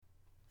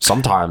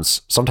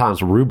Sometimes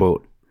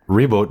reboot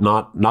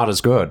not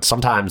as good.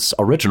 Sometimes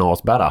original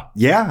is better.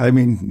 Yeah, I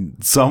mean,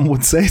 some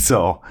would say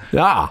so.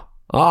 Yeah.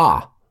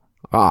 Well,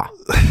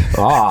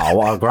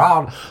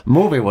 ground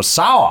movie was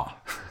sour.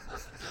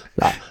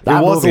 That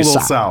It was a movie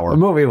little sour. The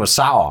movie was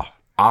sour.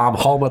 I'm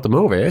home at the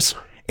movies.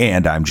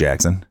 And I'm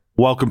Jackson.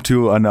 Welcome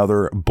to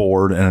another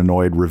Bored and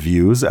Annoyed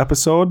Reviews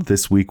episode.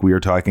 This week we are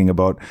talking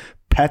about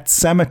Pet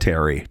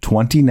Sematary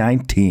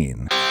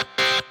 2019.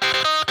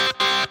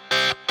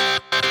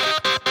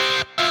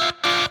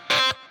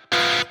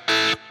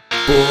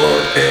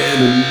 Bored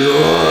and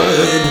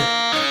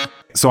annoyed.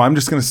 So I'm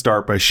just going to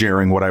start by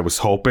sharing what I was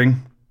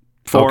hoping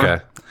for.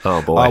 Okay.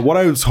 Oh boy. What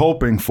I was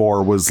hoping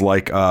for was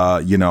like,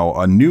 a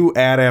new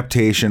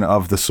adaptation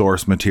of the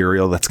source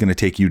material that's going to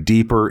take you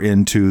deeper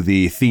into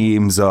the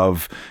themes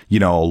of,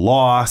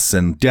 loss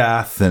and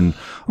death and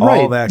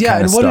all that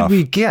kind of stuff. Yeah, and what did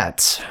we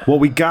get? What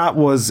we got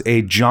was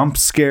a jump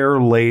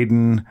scare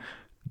laden,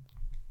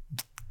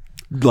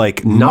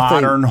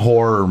 modern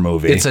horror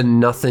movie. It's a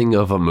nothing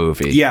of a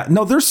movie. Yeah,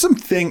 no, there's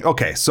something.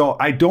 Okay, so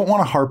I don't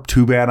want to harp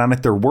too bad on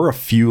it. There were a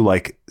few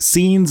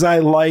scenes I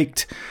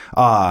liked.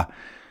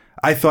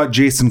 I thought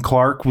Jason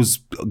Clarke was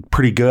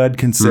pretty good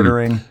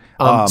considering.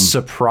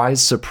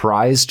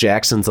 Surprise,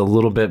 Jackson's a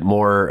little bit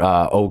more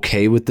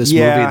okay with this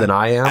movie than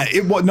I am.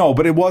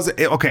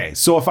 Okay,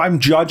 so if I'm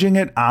judging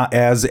it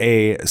as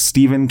a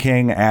Stephen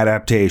King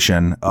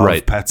adaptation of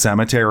Pet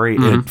Sematary,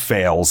 it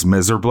fails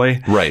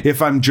miserably. Right.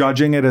 If I'm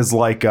judging it as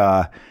like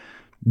a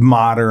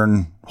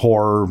modern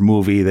horror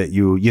movie that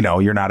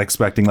you're not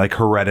expecting, like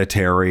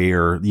Hereditary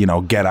or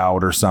Get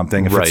Out or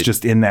something, if it's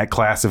just in that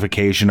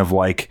classification of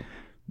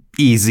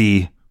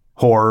easy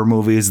horror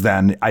movies,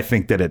 then I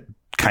think that it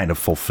kind of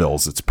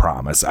fulfills its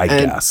promise, I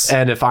guess.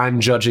 And if I'm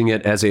judging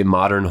it as a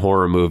modern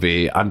horror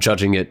movie, I'm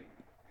judging it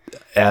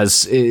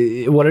as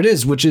what it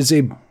is, which is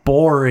a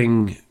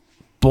boring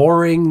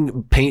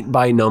paint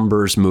by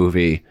numbers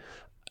movie.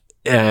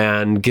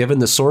 And given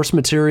the source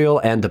material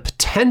and the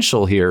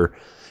potential here,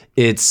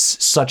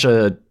 it's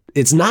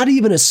not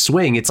even a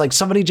swing. It's like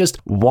somebody just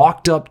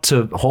walked up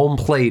to home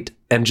plate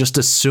and just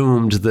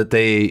assumed that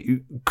they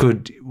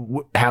could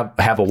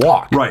have a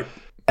walk. Right.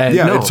 And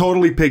it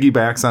totally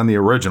piggybacks on the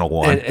original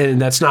one. And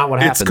that's not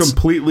what happens. It's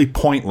completely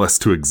pointless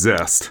to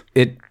exist.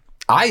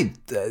 I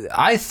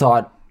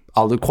thought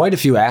quite a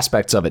few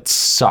aspects of it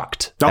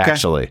sucked,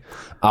 actually.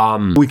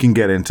 We can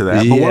get into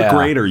that. But what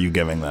grade are you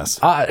giving this?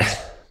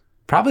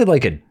 Probably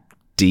like a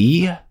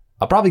D.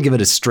 I'll probably give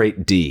it a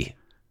straight D.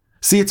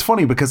 See, it's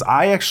funny because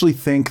I actually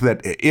think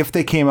that if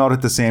they came out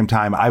at the same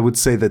time, I would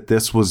say that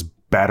this was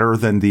better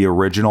than the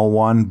original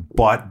one,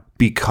 but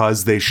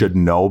because they should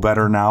know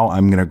better now,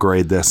 I'm going to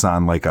grade this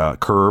on like a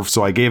curve.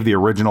 So I gave the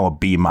original a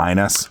B-.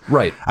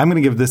 Right. I'm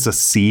going to give this a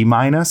C-.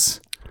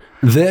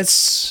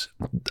 This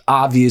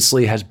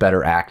obviously has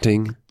better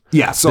acting.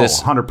 Yeah, so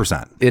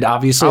 100%. It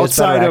obviously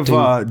outside has better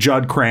acting. Of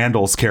Judd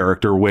Crandall's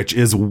character, which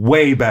is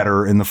way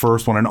better in the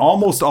first one and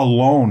almost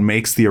alone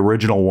makes the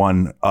original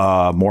one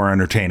a more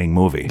entertaining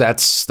movie.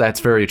 That's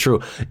very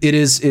true.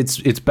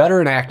 It's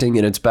better in acting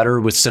and it's better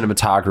with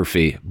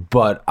cinematography,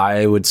 but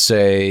I would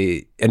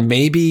say, and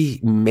maybe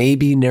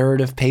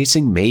narrative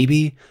pacing,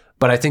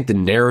 but I think the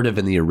narrative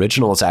in the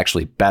original is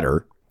actually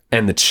better,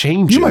 and the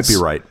changes. You might be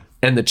right.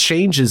 And the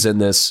changes in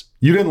this.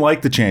 You didn't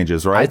like the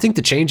changes, right? I think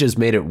the changes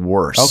made it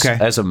worse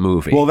as a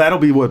movie. Well, that'll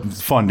be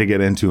what's fun to get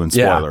into in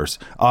spoilers.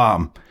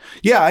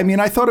 Yeah, I mean,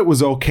 I thought it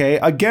was okay.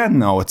 Again,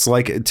 though, it's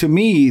like, to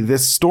me,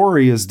 this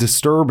story is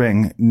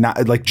disturbing.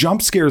 Not, like,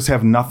 jump scares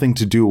have nothing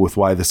to do with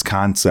why this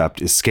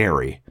concept is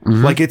scary.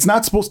 Mm-hmm. Like, it's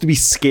not supposed to be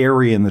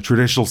scary in the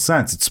traditional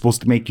sense. It's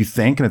supposed to make you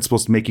think, and it's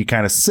supposed to make you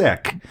kind of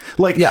sick.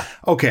 Like,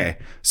 okay,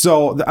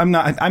 so I'm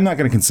not going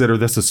to consider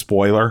this a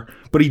spoiler,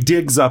 but he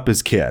digs up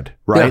his kid,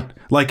 right?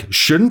 Yeah. Like,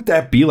 shouldn't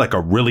that be like a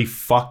really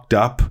fucked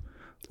up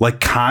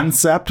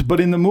concept? But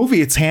in the movie,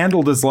 it's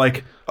handled as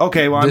like,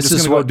 okay, well, I'm just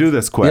going to go do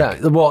this quick.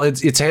 Yeah, well,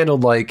 it's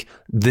handled like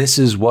this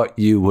is what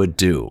you would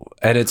do.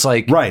 And it's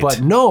like, right.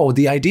 But no,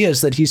 the idea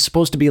is that he's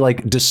supposed to be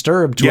like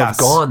disturbed to have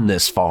gone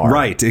this far.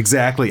 Right,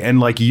 exactly. And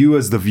like you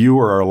as the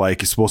viewer are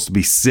like, you're supposed to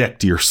be sick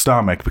to your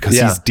stomach because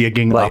he's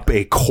digging up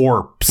a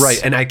corpse.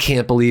 Right, and I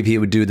can't believe he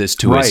would do this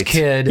to his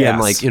kid. Yes. And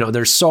like,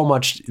 there's so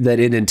much that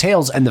it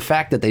entails. And the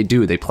fact that they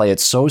play it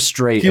so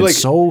straight and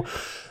so...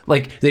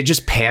 Like, they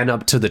just pan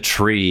up to the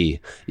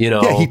tree,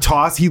 Yeah,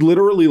 he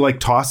literally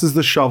tosses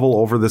the shovel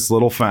over this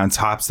little fence,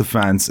 hops the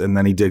fence, and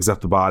then he digs up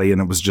the body. And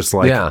it was just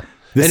like,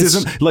 this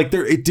isn't like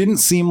there. It didn't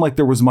seem like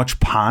there was much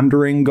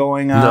pondering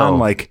going on. No.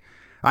 Like,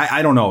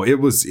 I don't know.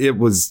 It was,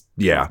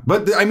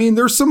 But I mean,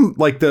 there's some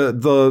like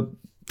the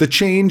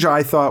change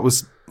I thought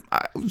was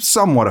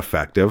somewhat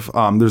effective.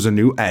 There's a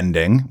new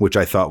ending, which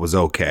I thought was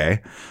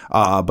okay.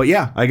 But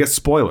yeah, I guess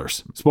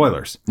spoilers.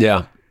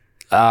 Yeah.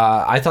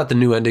 I thought the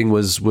new ending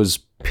was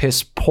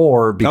piss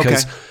poor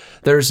because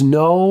there's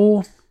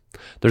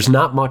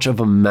not much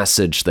of a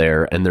message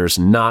there, and there's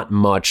not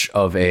much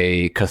of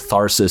a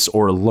catharsis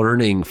or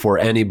learning for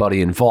anybody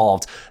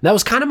involved. And that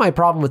was kind of my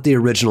problem with the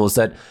original, is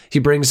that he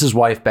brings his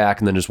wife back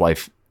and then his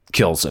wife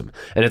kills him.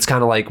 And it's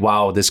kind of like,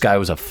 wow, this guy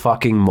was a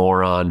fucking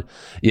moron.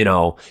 You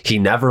know, he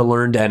never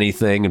learned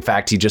anything. In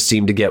fact, he just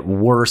seemed to get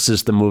worse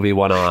as the movie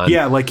went on.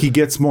 Yeah, like he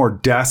gets more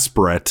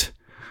desperate.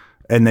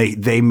 And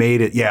they made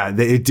it,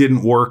 it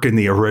didn't work in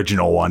the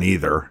original one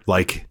either.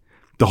 Like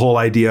the whole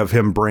idea of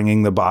him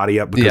bringing the body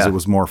up because it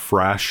was more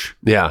fresh.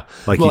 Yeah.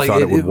 Like he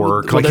thought it would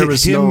work. Like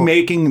him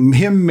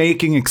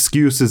making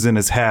excuses in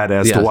his head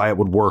as to why it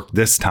would work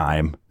this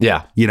time.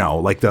 Yeah. You know,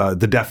 like the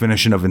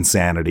definition of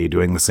insanity,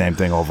 doing the same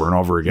thing over and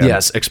over again.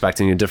 Yes,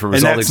 expecting a different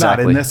result. And that's not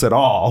in this at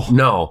all.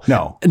 No.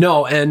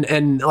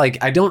 And like,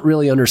 I don't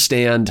really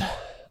understand.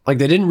 Like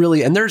they didn't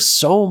really, and there's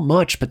so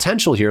much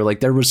potential here.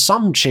 Like there was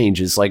some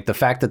changes, like the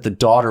fact that the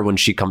daughter, when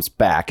she comes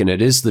back, and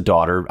it is the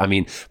daughter. I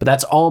mean, but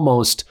that's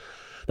almost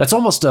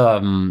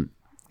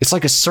it's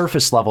like a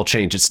surface level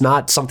change. It's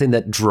not something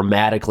that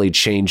dramatically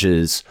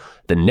changes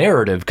the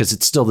narrative because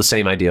it's still the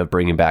same idea of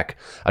bringing back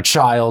a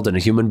child and a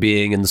human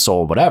being and the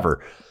soul,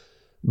 whatever.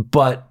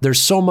 But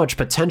there's so much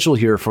potential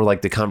here for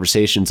like the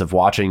conversations of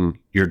watching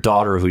your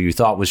daughter, who you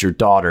thought was your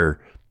daughter,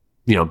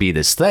 you know, be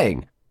this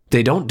thing.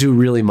 They don't do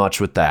really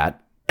much with that.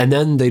 And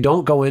then they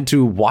don't go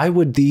into why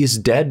would these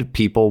dead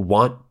people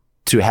want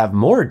to have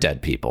more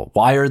dead people?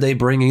 Why are they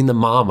bringing the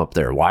mom up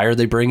there? Why are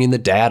they bringing the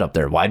dad up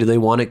there? Why do they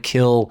want to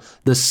kill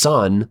the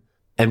son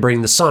and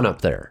bring the son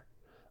up there?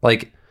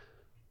 Like,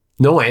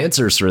 no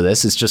answers for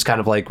this. It's just kind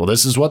of like, well,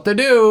 this is what they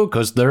do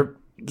because they're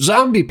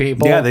zombie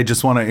people. Yeah, they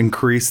just want to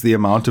increase the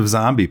amount of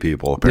zombie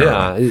people,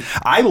 apparently. Yeah.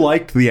 I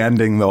liked the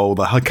ending, though,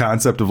 the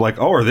concept of like,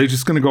 oh, are they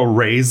just going to go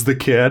raise the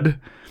kid?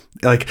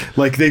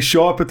 Like they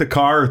show up at the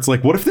car. It's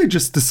like, what if they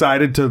just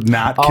decided to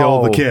not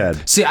kill the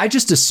kid? See, I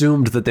just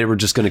assumed that they were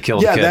just going to kill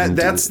the kid. Yeah,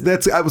 that's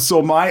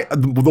so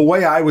the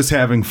way I was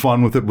having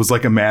fun with it was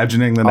like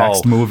imagining the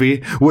next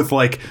movie with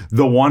like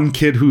the one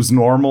kid who's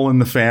normal in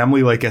the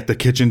family, like at the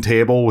kitchen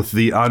table with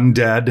the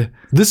undead.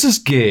 This is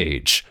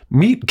Gage.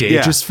 Meet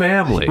Gage's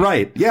family.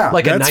 Right. Yeah.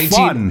 Like that's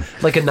fun.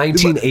 Like a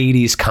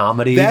 1980s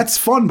comedy. That's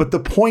fun. But the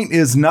point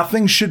is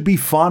nothing should be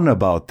fun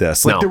about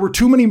this. Like there were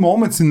too many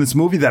moments in this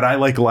movie that I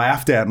like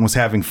laughed at and was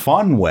having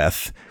fun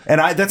with. And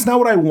that's not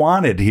what I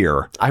wanted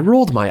here. I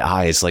rolled my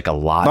eyes like a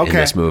lot in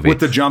this movie.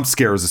 With the jump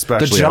scares,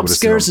 especially. The jump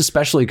scares,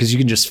 especially because you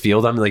can just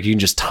feel them. Like you can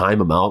just time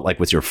them out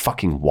like with your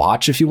fucking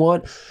watch if you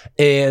want.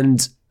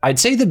 And I'd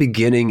say the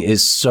beginning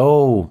is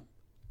so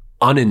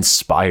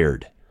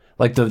uninspired.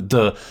 Like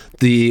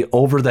the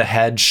over the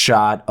head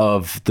shot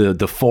of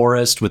the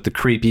forest with the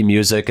creepy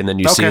music, and then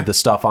you see the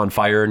stuff on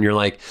fire, and you're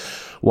like,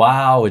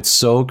 wow, it's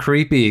so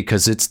creepy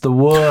because it's the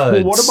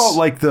woods. Well, what about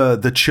like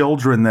the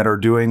children that are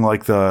doing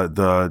like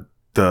the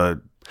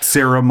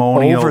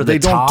ceremonial? They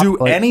don't do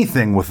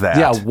anything with that.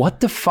 Yeah, what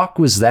the fuck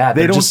was that?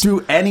 They don't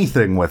do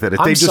anything with it. If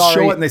they just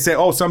show it and they say,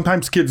 oh,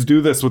 sometimes kids do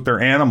this with their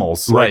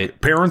animals. Right.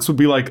 Like, parents would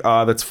be like,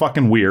 that's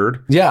fucking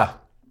weird. Yeah.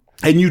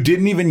 And you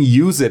didn't even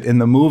use it in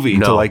the movie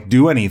to like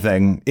do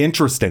anything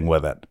interesting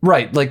with it.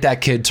 Right. Like that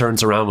kid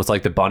turns around with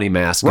like the bunny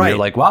mask and you're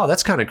like, wow,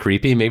 that's kind of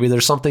creepy. Maybe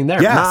there's something there.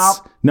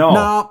 Yes.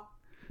 No.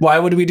 Why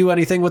would we do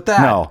anything with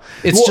that? No.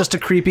 It's just a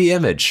creepy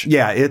image.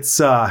 Yeah. It's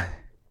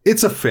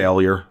a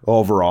failure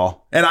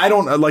overall. And I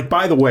don't like,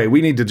 by the way, we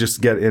need to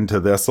just get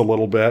into this a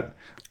little bit.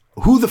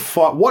 Who the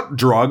fuck, what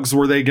drugs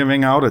were they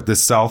giving out at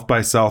this South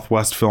by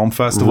Southwest Film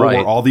Festival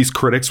where all these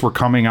critics were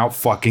coming out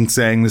fucking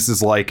saying this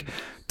is like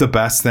the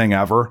best thing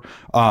ever?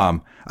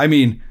 I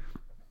mean,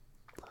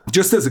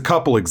 just as a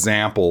couple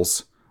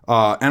examples,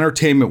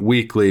 Entertainment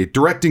Weekly,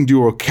 directing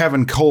duo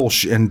Kevin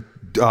Kolsch and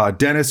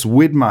Dennis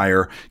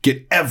Widmeyer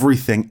get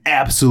everything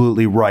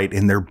absolutely right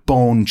in their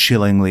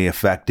bone-chillingly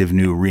effective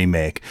new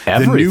remake.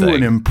 Everything. The new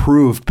and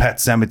improved Pet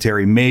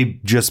Sematary may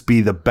just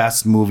be the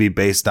best movie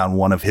based on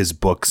one of his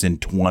books in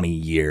 20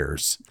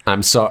 years.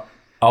 I'm sorry.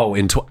 Oh,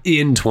 in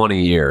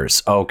 20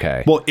 years.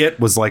 Okay. Well, it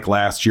was like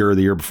last year or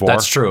the year before.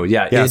 That's true.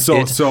 Yeah. Yeah.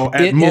 So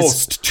at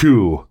most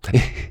 2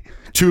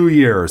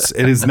 years.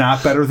 It is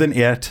not better than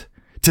it.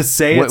 To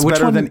say it's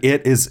better than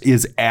it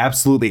is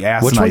absolutely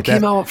asinine. Which one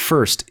came out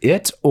first,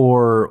 It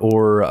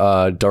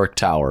or Dark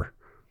Tower?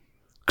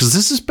 Because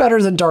this is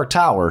better than Dark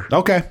Tower.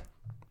 Okay.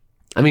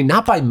 I mean,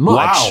 not by much.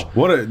 Wow.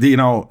 What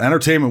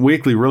Entertainment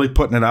Weekly really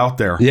putting it out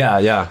there. Yeah.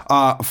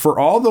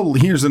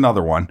 Here's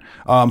another one.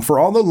 For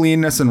all the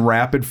leanness and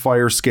rapid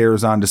fire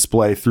scares on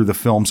display through the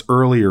film's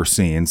earlier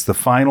scenes, the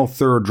final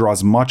third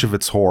draws much of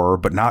its horror,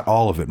 but not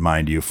all of it,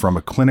 mind you, from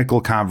a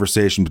clinical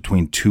conversation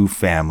between two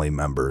family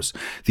members.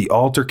 The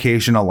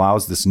altercation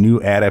allows this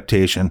new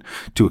adaptation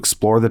to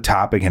explore the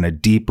topic in a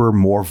deeper,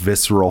 more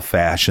visceral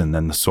fashion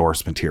than the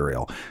source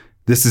material.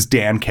 This is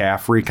Dan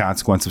Caffrey,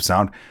 Consequence of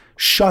Sound.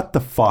 Shut the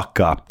fuck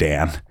up,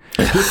 Dan.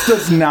 This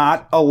does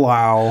not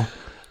allow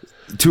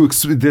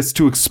this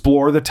to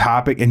explore the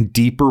topic in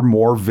deeper,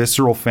 more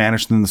visceral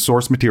fashion than the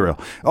source material.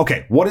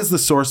 Okay, what is the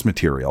source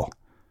material?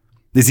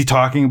 Is he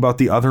talking about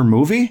the other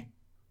movie?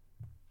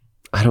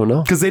 I don't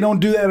know. Because they don't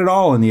do that at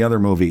all in the other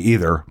movie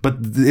either. But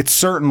it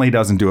certainly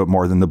doesn't do it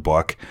more than the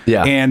book.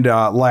 Yeah. And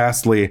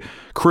lastly,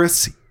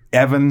 Chris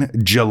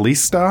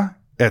Evangelista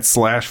at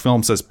Slash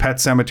Film says Pet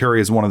Sematary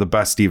is one of the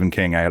best Stephen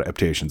King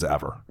adaptations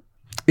ever.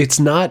 It's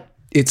not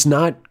it's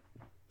not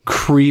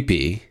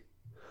creepy.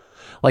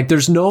 Like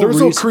there's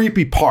no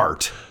creepy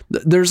part.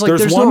 There's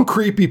one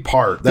creepy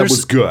part that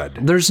was good.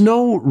 There's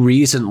no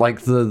reason,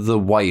 like the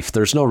wife,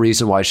 there's no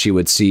reason why she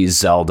would see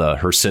Zelda,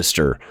 her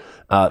sister,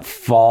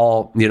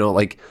 fall,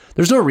 like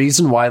there's no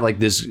reason why like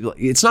this,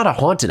 it's not a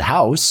haunted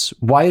house.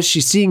 Why is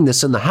she seeing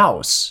this in the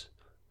house?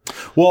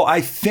 Well, I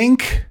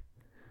think...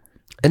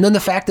 And then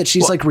the fact that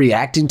she's like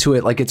reacting to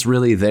it like it's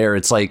really there.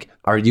 It's like,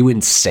 are you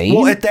insane?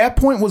 Well, at that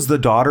point, was the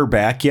daughter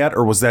back yet?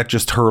 Or was that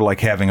just her like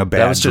having a bad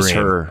dream? That was just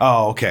her.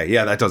 Oh, okay.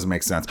 Yeah, that doesn't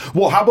make sense.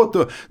 Well, how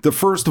about the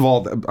first of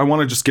all, I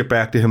want to just get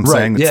back to him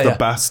saying it's the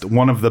best,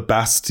 one of the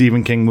best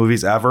Stephen King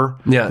movies ever.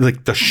 Yeah.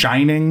 Like The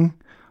Shining,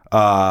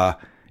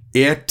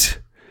 It,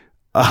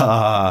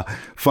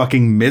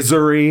 fucking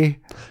Misery.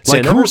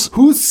 Like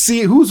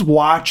who's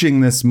watching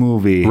this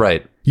movie?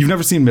 Right. You've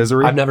never seen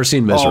Misery? I've never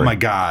seen Misery. Oh my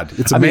God.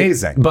 It's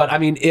amazing. But I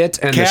mean, It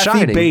and The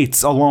Shining. Kathy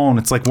Bates alone,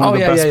 it's like one of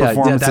the best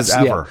performances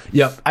ever.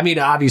 Yeah. I mean,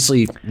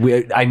 obviously,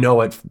 I know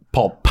it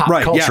pop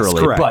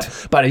culturally,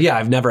 but yeah,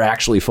 I've never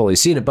actually fully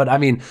seen it. But I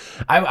mean,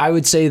 I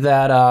would say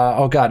that,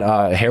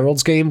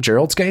 Gerald's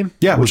Game?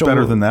 Yeah, it was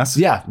better than this.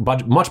 Yeah,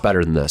 but much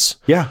better than this.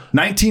 Yeah.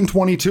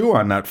 1922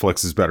 on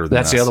Netflix is better than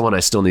this. That's the other one I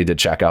still need to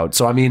check out.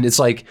 So, I mean, it's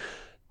like,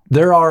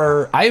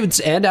 I would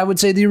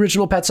say the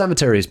original Pet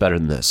Sematary is better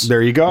than this.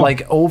 There you go.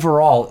 Like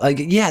overall, like,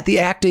 yeah, the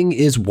acting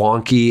is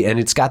wonky and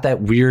it's got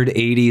that weird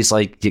 80s,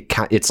 like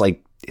it's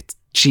like, it's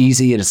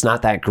cheesy and it's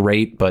not that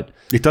great, but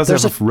it does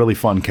have a really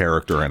fun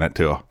character in it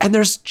too. And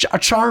there's a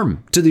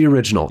charm to the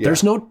original. Yeah.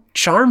 There's no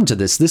charm to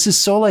this. This is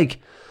so like,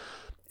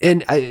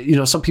 and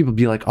some people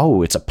be like,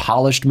 oh, it's a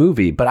polished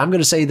movie, but I'm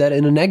going to say that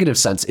in a negative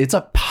sense. It's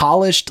a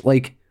polished,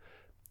 like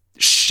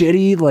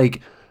shitty,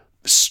 like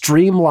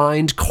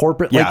streamlined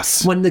corporate.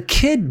 Yes. Like when the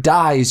kid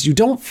dies, you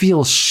don't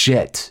feel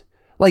shit.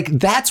 Like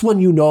that's when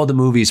you know the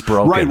movie's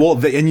broken. Right.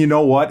 Well, and you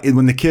know what?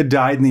 When the kid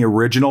died in the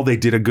original, they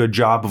did a good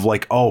job of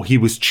like, oh, he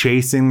was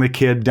chasing the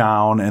kid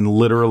down and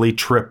literally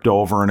tripped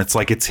over, and it's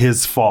like it's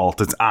his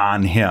fault. It's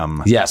on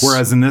him. Yes.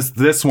 Whereas in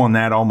this one,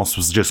 that almost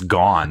was just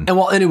gone.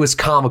 And it was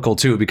comical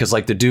too, because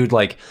like the dude,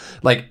 like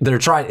they're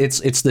trying.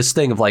 It's this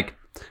thing of like,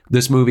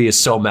 this movie is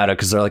so meta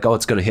because they're like, oh,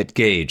 it's going to hit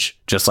Gage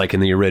just like in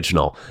the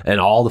original, and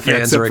all the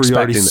fans are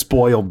expecting. You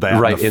spoiled that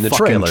right in the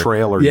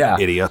trailer. Yeah,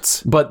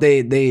 idiots. But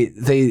they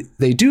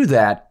do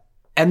that,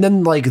 and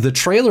then like the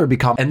trailer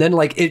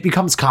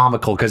becomes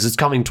comical because it's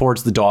coming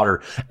towards the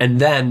daughter,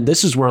 and then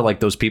this is where like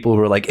those people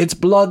who are like, it's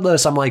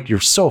bloodless. I'm like, you're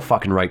so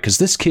fucking right, because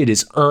this kid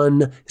is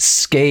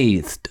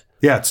unscathed.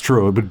 Yeah, it's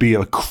true. It would be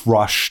a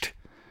crushed.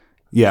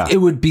 Yeah, it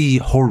would be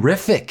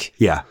horrific.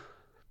 Yeah,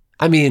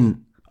 I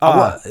mean.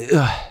 A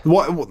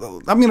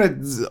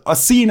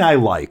scene I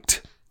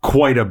liked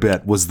quite a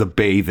bit was the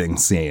bathing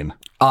scene.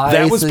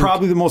 That was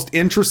probably the most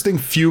interesting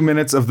few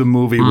minutes of the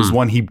movie was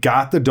when he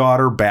got the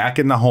daughter back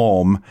in the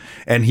home,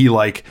 and he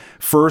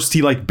first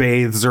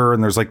bathes her,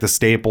 and there's like the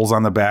staples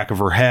on the back of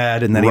her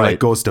head, and then he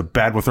goes to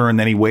bed with her, and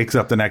then he wakes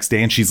up the next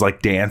day and she's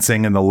like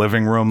dancing in the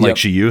living room like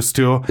she used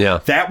to.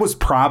 Yeah. That was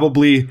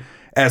probably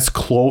as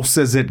close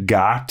as it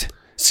got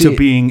to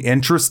being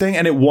interesting,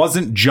 and it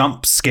wasn't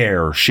jump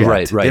scare shit.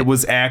 Right. It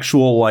was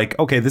actual like,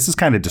 okay, this is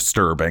kind of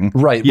disturbing.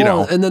 Right. You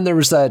know. And then there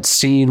was that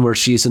scene where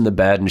she's in the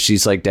bed and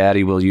she's like,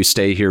 Daddy, will you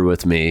stay here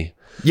with me?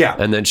 Yeah.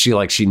 And then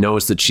she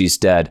knows that she's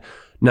dead.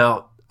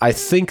 Now, I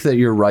think that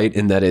you're right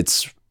in that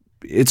it's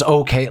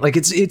okay. Like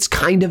it's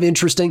kind of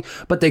interesting,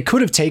 but they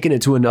could have taken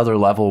it to another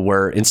level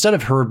where instead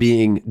of her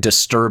being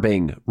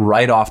disturbing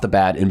right off the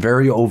bat in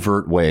very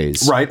overt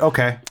ways. Right.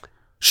 Okay.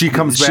 She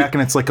comes back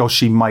and it's like, oh,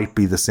 she might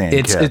be the same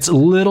kid. It's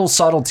little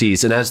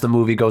subtleties. And as the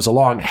movie goes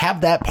along, have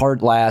that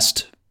part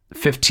last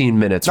 15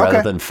 minutes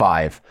rather than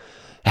 5.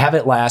 Have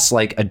it last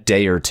like a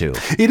day or two.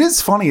 It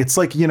is funny. It's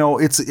like,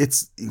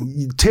 it's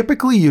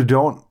typically you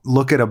don't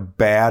look at a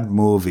bad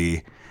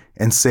movie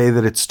and say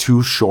that it's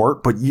too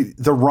short, but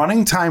the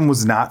running time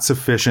was not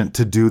sufficient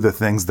to do the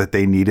things that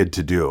they needed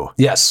to do.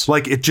 Yes.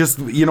 Like it just,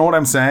 you know what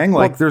I'm saying?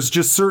 Like there's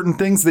just certain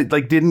things that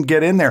like didn't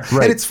get in there.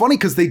 Right. And it's funny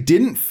because they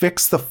didn't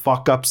fix the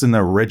fuck ups in the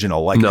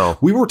original.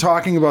 Like we were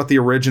talking about the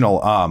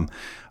original,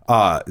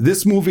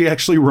 this movie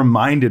actually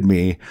reminded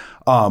me,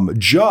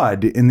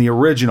 Judd in the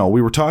original,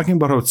 we were talking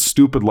about how it's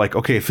stupid. Like,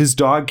 okay, if his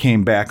dog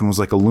came back and was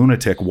like a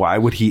lunatic, why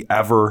would he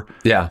ever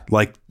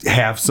like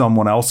have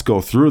someone else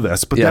go through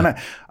this? But then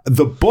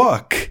the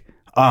book,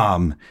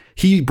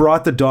 he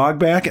brought the dog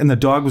back and the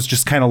dog was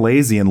just kind of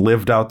lazy and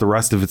lived out the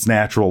rest of its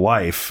natural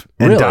life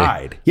and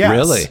died. Yes.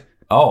 Really?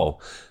 Oh,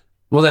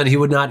 well, then he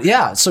would not.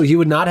 Yeah. So he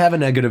would not have a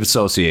negative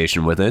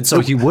association with it. So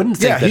he wouldn't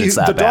think that it's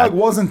that the bad. Dog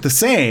wasn't the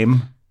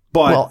same.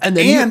 But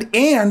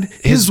and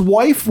his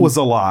wife was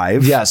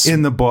alive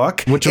in the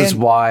book, which was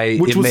why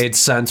it made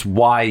sense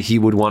why he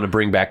would want to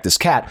bring back this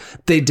cat.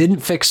 They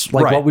didn't fix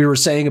what we were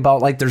saying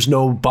about like there's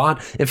no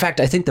bond. In fact,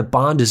 I think the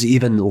bond is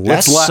even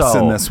less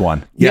in this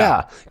one.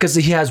 Yeah, because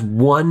he has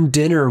one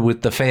dinner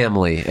with the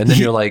family, and then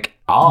you're like,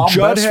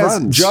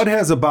 Judd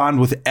has a bond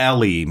with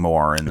Ellie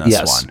more in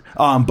this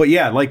one. But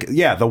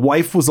the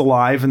wife was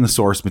alive in the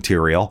source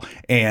material,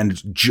 and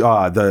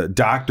the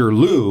Dr.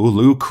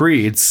 Lou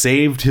Creed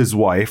saved his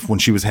wife when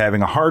she was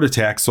having a heart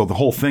attack. So the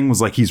whole thing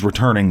was like he's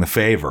returning the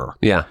favor.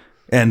 Yeah.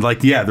 And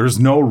there's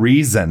no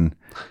reason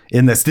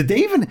in this. Did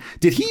he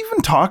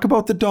even talk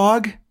about the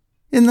dog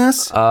in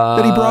this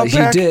that he brought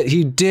back?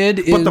 He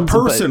did. But the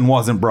person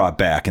wasn't brought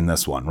back in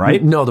this one,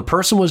 right? No, the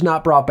person was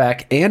not brought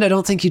back. And I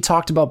don't think he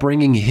talked about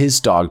bringing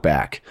his dog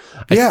back.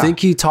 I think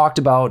he talked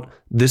about,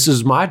 this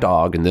is my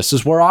dog and this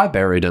is where I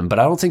buried him. But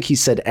I don't think he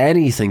said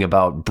anything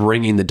about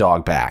bringing the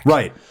dog back.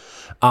 Right.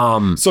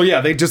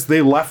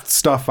 They left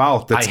stuff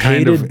out that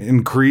kind of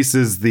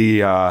increases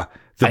the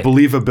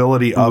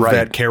believability of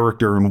that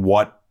character and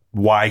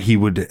why he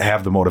would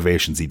have the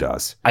motivations he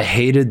does. I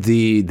hated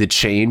the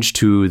change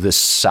to the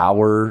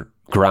sour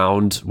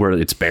ground where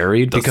it's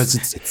buried because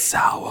it's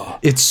sour.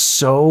 It's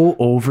so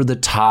over the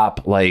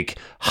top, like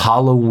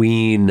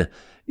Halloween,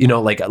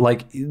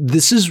 like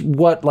this is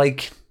what,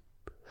 like,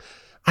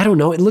 I don't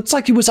know. It looks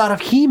like it was out of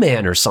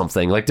He-Man or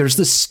something. Like there's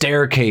this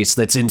staircase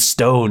that's in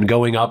stone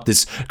going up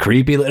this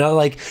creepy,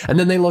 and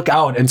then they look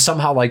out and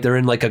somehow like they're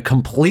in like a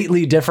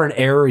completely different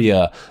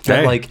area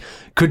that like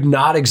could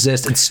not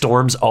exist, and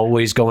storms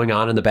always going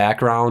on in the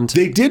background.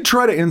 They did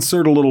try to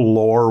insert a little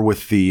lore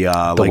with the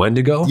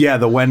Wendigo? Yeah,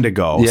 the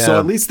Wendigo. Yeah. So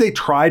at least they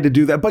tried to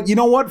do that. But you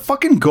know what?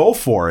 Fucking go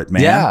for it,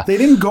 man. Yeah. They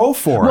didn't go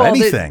for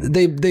anything.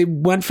 They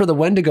went for the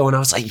Wendigo, and I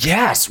was like,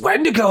 yes,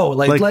 Wendigo.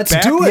 Like let's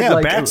do it.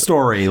 Yeah,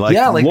 backstory,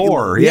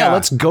 lore. Yeah,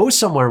 let's go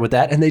somewhere with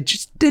that. And they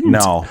just didn't.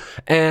 No.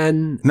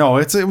 And no,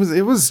 it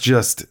was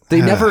just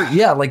they never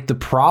like the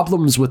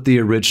problems with the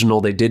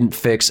original they didn't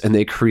fix, and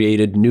they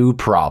created new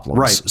problems.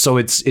 Right. So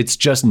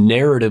it's just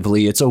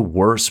narratively, it's a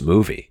worse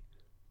movie.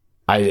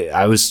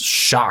 I was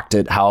shocked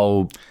at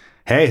how.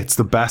 Hey, it's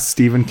the best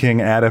Stephen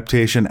King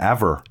adaptation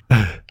ever.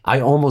 I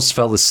almost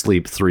fell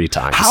asleep 3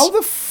 times. How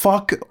the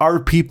fuck are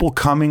people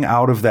coming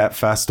out of that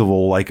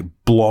festival like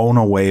blown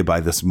away by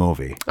this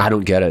movie? I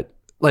don't get it.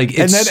 Like,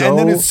 and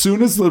then as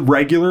soon as the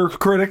regular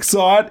critics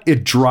saw it,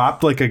 it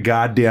dropped like a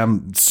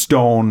goddamn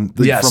stone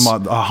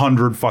from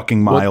 100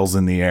 fucking miles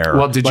in the air.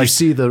 Well, did you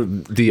see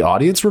the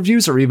audience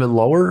reviews are even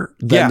lower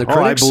than the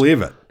critics? I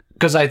believe it.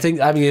 Because it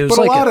was but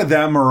a lot of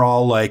them are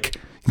all like,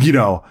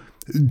 the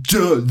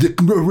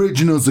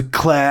original's a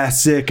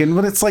classic, and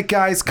when it's like,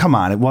 guys, come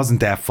on, it wasn't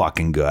that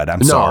fucking good.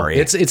 I'm sorry.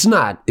 It's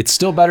not. It's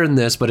still better than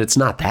this, but it's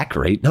not that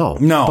great. No.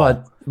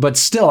 But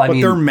still, I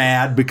mean, they're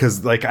mad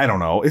because, like, I don't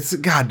know. It's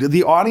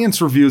the audience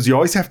reviews. You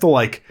always have to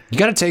you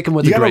got to take them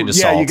with a grain of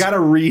salt. Yeah, you got to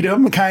read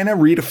them,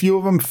 read a few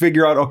of them,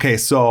 figure out. Okay,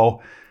 so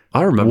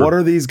I remember. What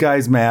are these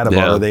guys mad about?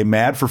 Yeah. Are they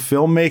mad for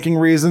filmmaking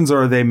reasons,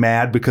 or are they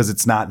mad because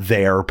it's not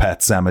their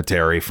Pet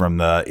Cemetery from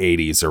the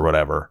 80s or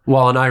whatever?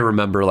 Well, and I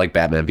remember like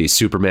Batman v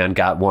Superman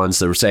got ones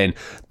that were saying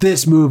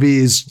this movie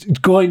is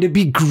going to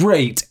be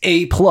great,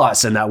 A+,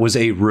 and that was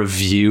a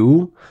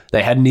review.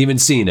 They hadn't even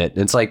seen it.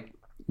 It's like,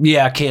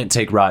 yeah, I can't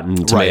take Rotten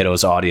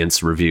Tomatoes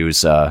audience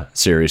reviews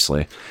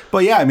seriously.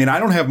 But yeah, I mean, I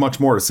don't have much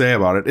more to say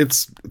about it.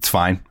 It's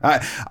fine.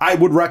 I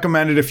would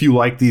recommend it if you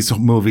like these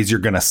movies. You're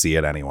going to see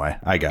it anyway,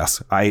 I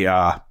guess.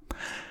 I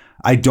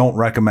don't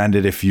recommend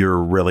it if you're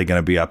really going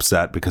to be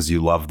upset because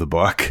you love the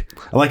book.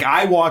 Like,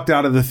 I walked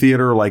out of the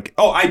theater like,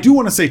 I do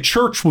want to say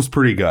Church was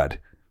pretty good.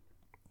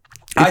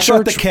 I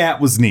thought the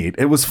cat was neat.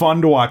 It was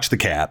fun to watch the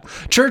cat.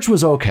 Church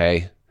was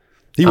okay.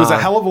 He was a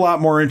hell of a lot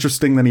more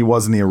interesting than he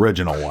was in the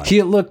original one. He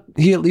at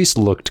least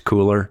looked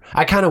cooler.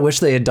 I kind of wish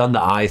they had done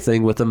the eye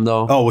thing with him,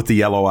 though. Oh, with the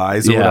yellow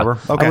eyes or whatever.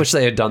 Okay. I wish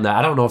they had done that.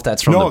 I don't know if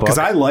that's from the book. No, because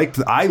I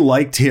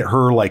liked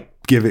her like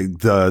giving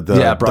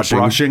the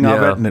brushing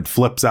of it, and it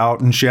flips out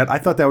and shit. I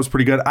thought that was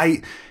pretty good.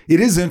 It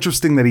is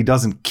interesting that he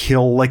doesn't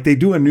kill. Like, they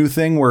do a new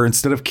thing where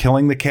instead of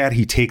killing the cat,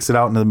 he takes it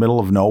out into the middle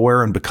of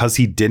nowhere, and because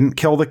he didn't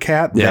kill the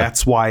cat,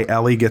 that's why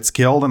Ellie gets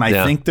killed. And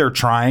I think they're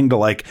trying to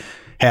like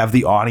have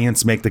the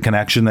audience make the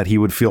connection that he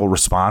would feel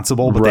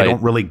responsible, but they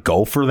don't really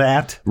go for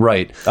that.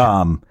 Right.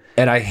 And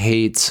I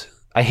hate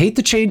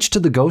the change to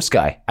the ghost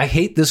guy. I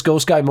hate this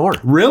ghost guy more.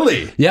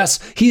 Really? Yes.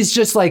 He's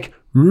just like,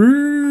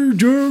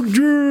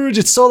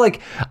 it's so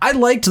like, I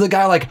liked the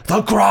guy like,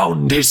 the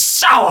ground is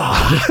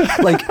sour.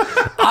 Like,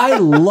 I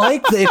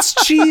like that.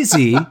 It's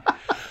cheesy,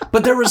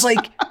 but there was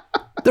like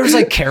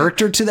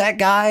character to that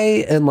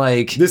guy, and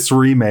like this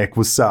remake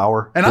was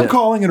sour, and I'm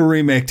calling it a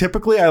remake.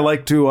 Typically I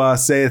like to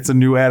say it's a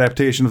new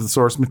adaptation of the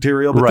source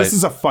material, but this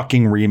is a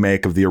fucking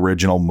remake of the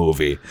original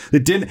movie.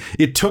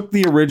 It took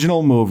the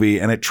original movie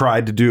and it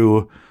tried to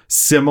do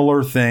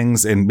similar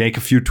things and make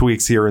a few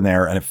tweaks here and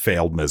there, and it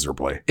failed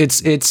miserably.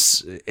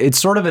 It's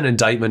sort of an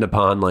indictment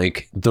upon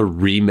like the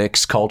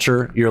remix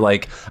culture. You're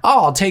like,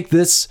 I'll take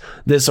this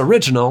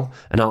original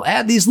and I'll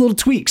add these little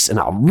tweaks and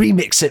I'll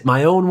remix it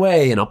my own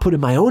way and I'll put in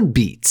my own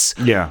beats.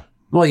 Yeah.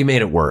 Well, you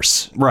made it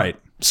worse. Right.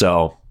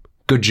 So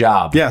good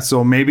job. Yeah.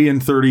 So maybe in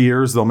 30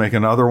 years they'll make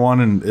another one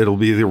and it'll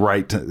be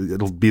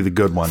it'll be the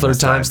good one. Third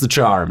time's the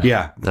charm.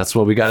 Yeah. That's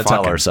what we got to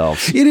tell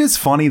ourselves. It is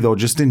funny though,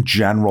 just in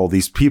general,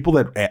 these people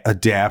that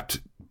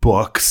adapt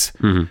books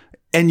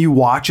and you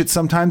watch it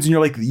sometimes and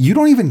you're like, you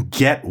don't even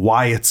get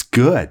why it's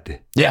good.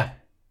 Yeah.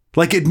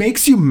 Like, it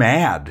makes you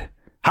mad.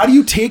 How do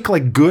you take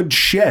like good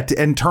shit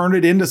and turn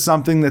it into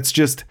something that's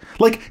just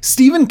like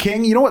Stephen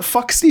King? You know what?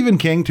 Fuck Stephen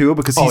King too,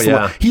 because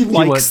he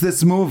likes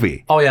this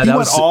movie. Oh yeah, he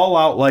went all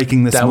out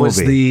liking this movie. That was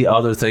the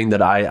other thing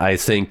that I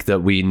think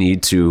that we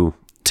need to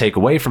take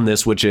away from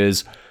this, which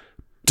is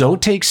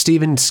don't take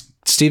Stephen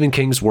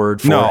King's word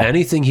for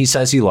anything he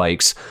says he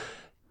likes.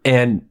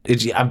 And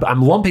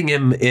I'm lumping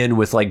him in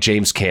with like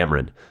James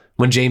Cameron.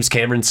 When James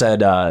Cameron said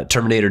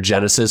Terminator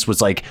Genesis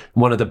was like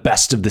one of the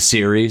best of the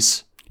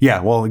series.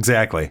 Yeah, well,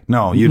 exactly.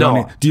 No, you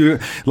don't. Do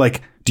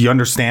you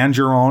understand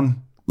your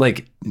own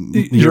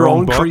your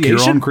own book, creation?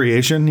 Your own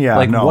creation? Yeah.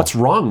 Like, what's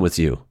wrong with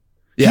you?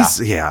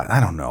 Yeah. I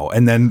don't know.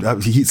 And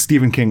then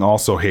Stephen King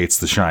also hates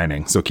The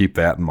Shining, so keep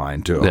that in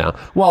mind too. Yeah.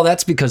 Well,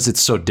 that's because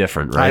it's so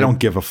different, right? I don't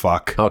give a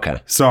fuck.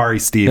 Okay. Sorry,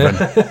 Stephen.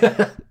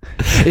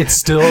 It's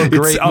still a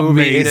great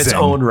movie in its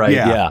own right.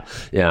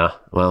 Yeah.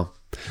 Well,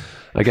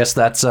 I guess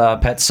that's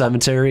Pet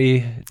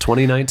Sematary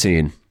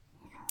 2019.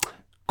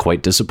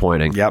 Quite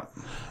disappointing. Yep.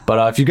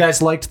 But if you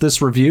guys liked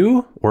this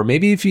review, or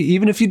maybe if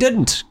you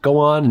didn't, go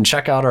on and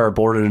check out our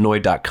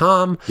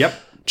boredandanoid.com. Yep.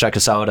 Check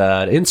us out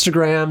at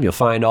Instagram. You'll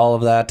find all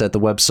of that at the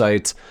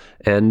website.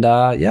 And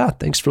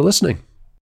thanks for listening.